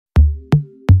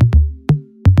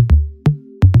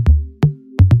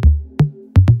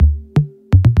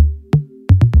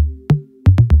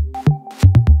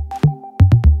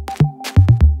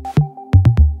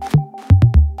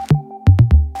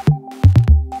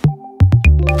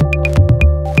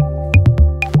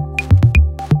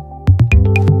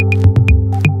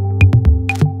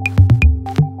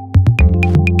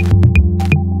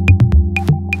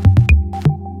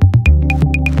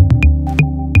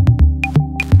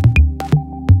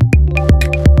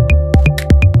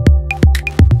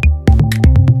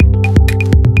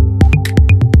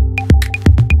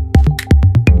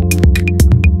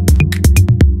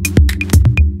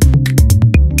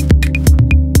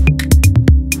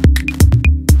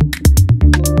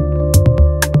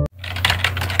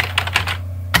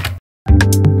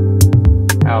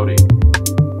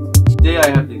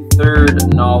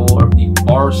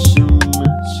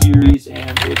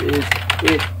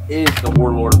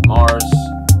of Mars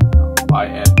by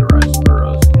Edgar Rice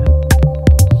Burroughs. And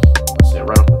I'll say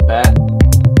right off the bat,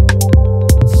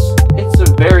 it's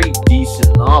a very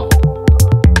decent novel.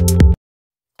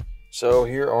 So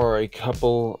here are a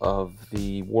couple of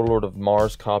the Warlord of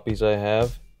Mars copies I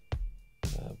have.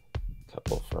 A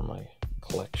couple for my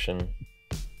collection.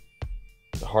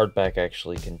 The hardback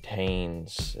actually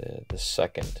contains the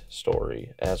second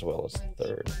story as well as the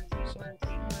third. So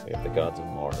we have the Gods of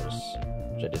Mars,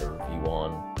 which I did a review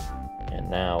on, and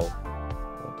now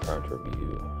the current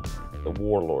review, the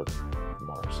Warlord of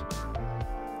Mars.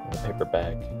 And the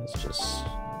paperback is just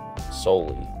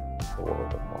solely the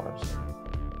Warlord of Mars.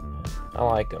 I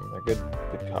like them. They're good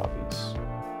copies.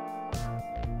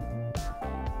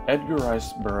 Edgar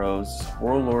Rice Burroughs'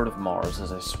 Warlord of Mars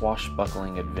is a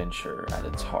swashbuckling adventure at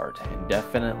its heart, and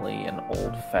definitely an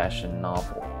old-fashioned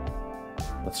novel,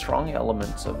 with strong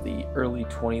elements of the early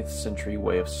 20th century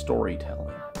way of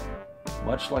storytelling.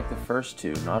 Much like the first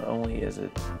two, not only is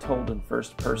it told in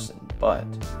first person, but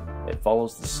it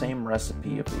follows the same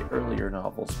recipe of the earlier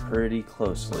novels pretty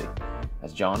closely,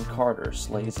 as John Carter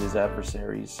slays his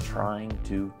adversaries trying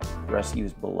to rescue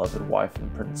his beloved wife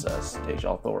and princess,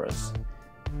 Dejal Thoris.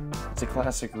 It's a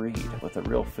classic read with a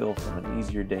real feel from an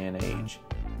easier day and age.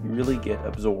 You really get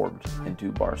absorbed into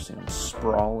Barsoom's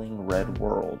sprawling red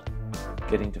world,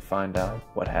 getting to find out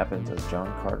what happens as John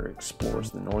Carter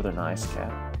explores the northern ice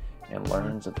cap and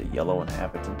learns of the yellow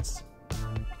inhabitants.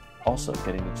 Also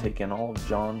getting to take in all of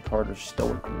John Carter's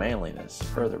stoic manliness,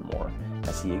 furthermore,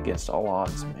 as he, against all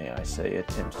odds, may I say,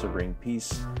 attempts to bring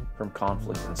peace from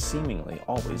conflict and seemingly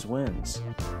always wins.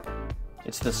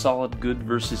 It's the solid good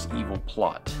versus evil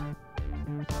plot.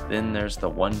 Then there's the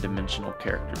one-dimensional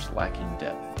characters lacking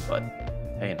depth, but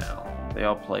hey now, they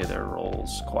all play their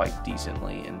roles quite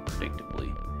decently and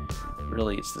predictably.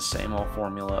 Really, it's the same old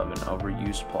formula of an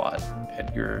overused plot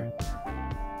Edgar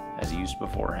has used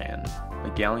beforehand. The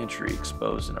gallantry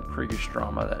exposed in a priggish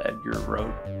drama that Edgar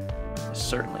wrote is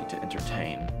certainly to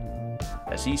entertain,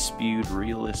 as he spewed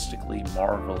realistically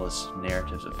marvelous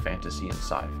narratives of fantasy and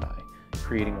sci-fi,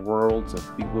 creating worlds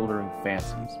of bewildering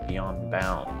fancies beyond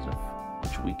bounds of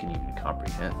which we can even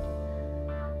comprehend.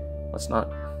 Let's not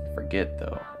forget,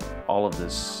 though, all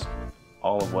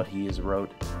of what he has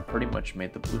wrote pretty much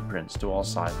made the blueprints to all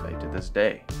sci-fi to this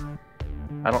day.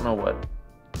 I don't know what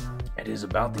it is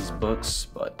about these books,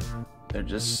 but they're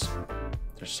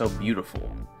so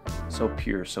beautiful, so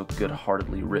pure, so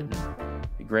good-heartedly written,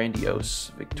 a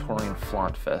grandiose Victorian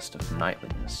flaunt fest of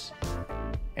knightliness.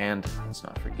 And let's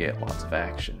not forget, lots of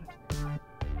action.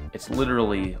 It's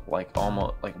literally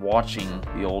almost like watching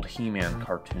the old He-Man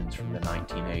cartoons from the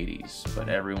 1980s, but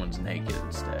everyone's naked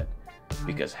instead.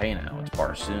 Because hey now, it's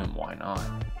Barsoom, why not?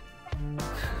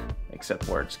 Except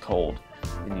where it's cold,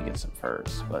 then you get some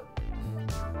furs, but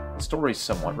the story's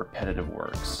somewhat repetitive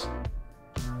works.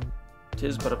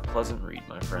 'Tis but a pleasant read,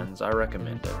 my friends. I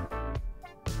recommend it,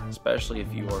 especially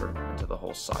if you are into the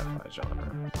whole sci-fi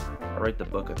genre. I rate the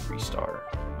book a 3-star.